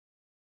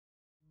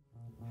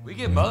We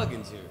get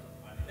muggins here.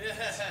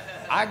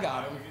 I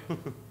got him.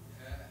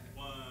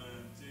 1,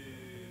 2,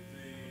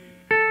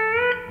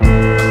 3.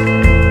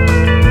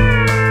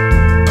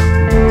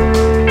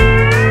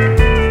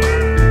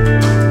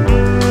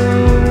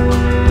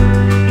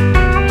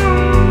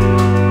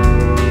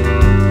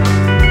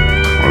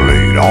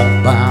 Laid off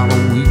about a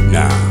week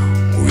now,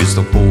 it's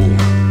the 4th.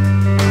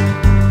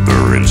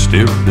 They're in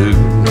stiff due.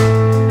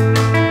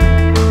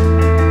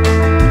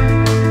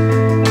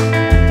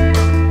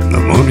 The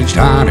money's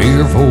tight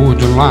here for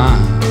July.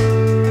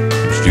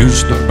 It's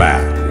just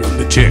about when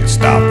the checks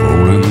stop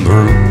rolling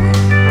through.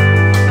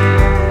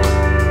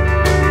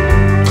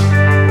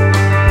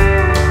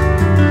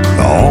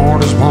 The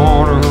hardest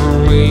part of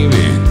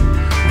leaving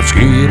was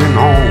getting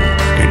home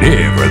and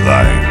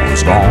everything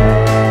was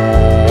gone.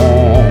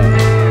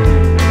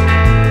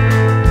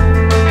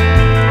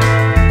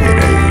 It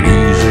ain't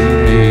easy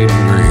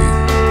needing green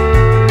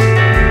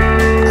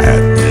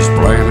at this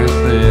planet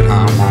that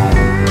I'm on.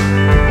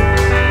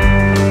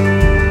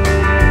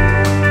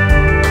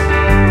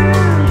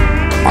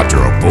 My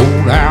truck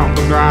pulled out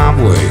the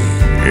driveway,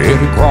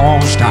 headed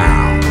across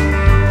town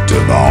to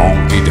the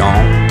Honky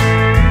Tonk.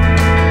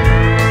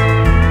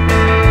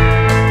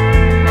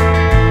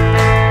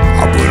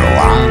 I put a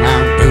line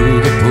out to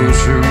the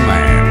pusher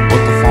man,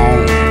 but the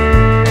phone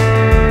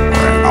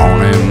ran on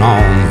and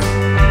on.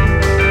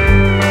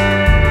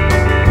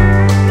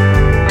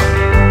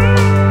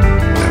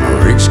 Then a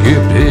rig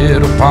skipped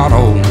hit a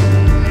pothole.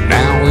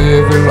 Now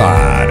every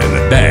light in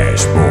the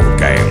dashboard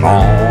came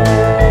on.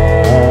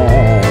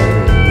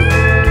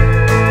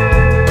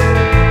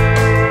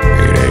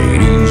 It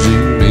ain't easy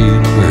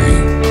being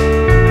green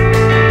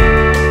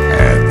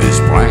at this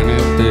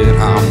planet that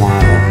I'm on.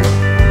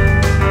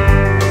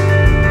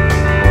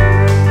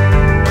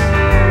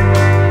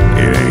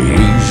 It ain't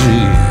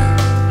easy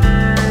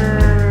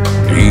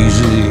needing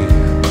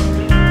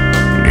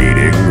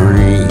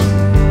green.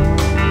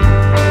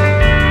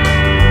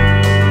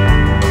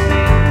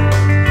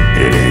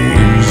 It ain't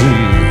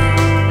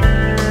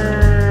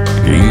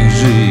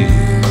easy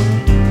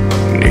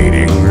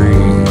needing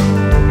green.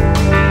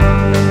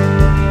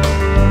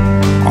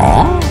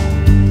 Aw.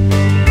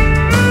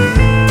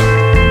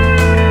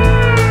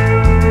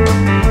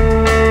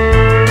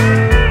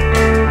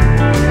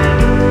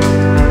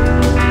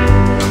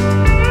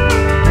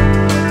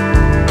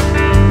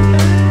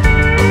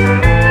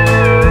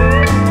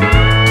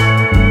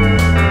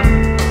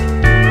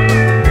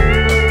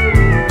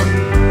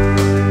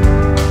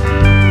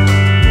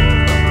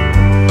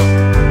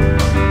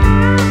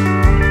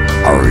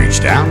 I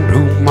reached down to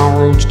my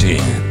roach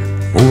tin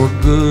for a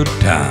good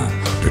time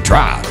to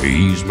try to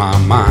ease my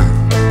mind.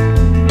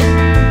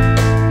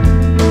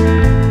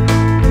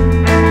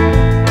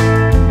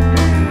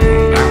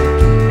 Down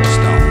to the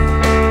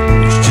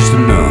stone, it's just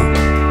enough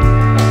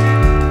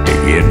to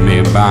get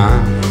me by.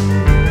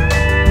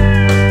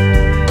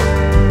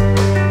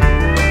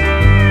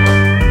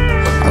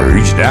 I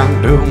reached down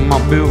to my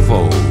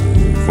billfold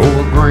for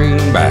a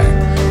greenback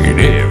and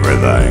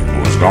everything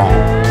was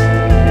gone.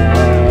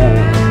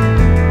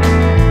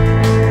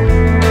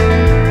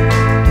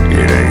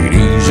 It ain't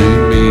easy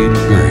being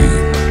green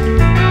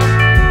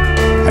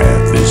at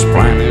this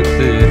planet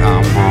that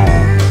I'm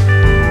on.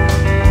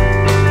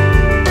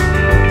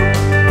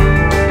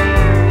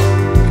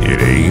 It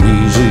ain't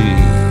easy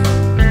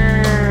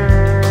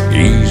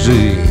being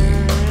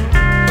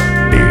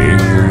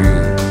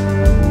green.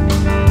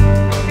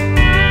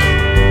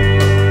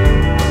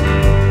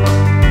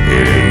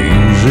 It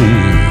ain't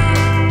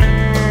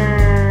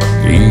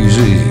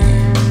easy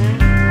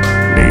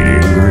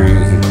being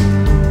green.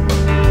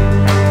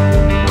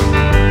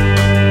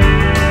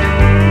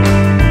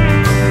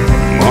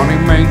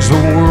 Makes the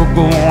world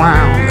go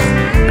round.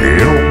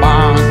 It'll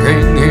buy a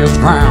king his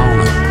crown.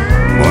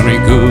 Money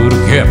could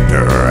have kept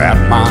her at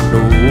my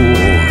door.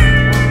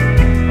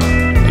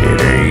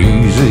 It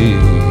ain't easy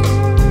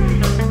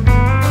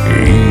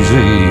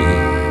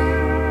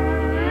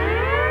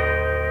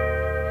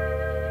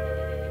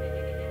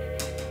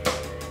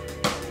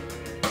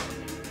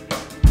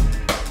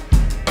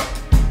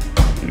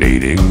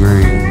needing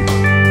green.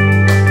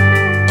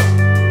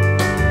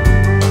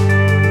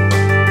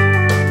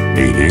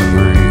 Needing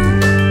green.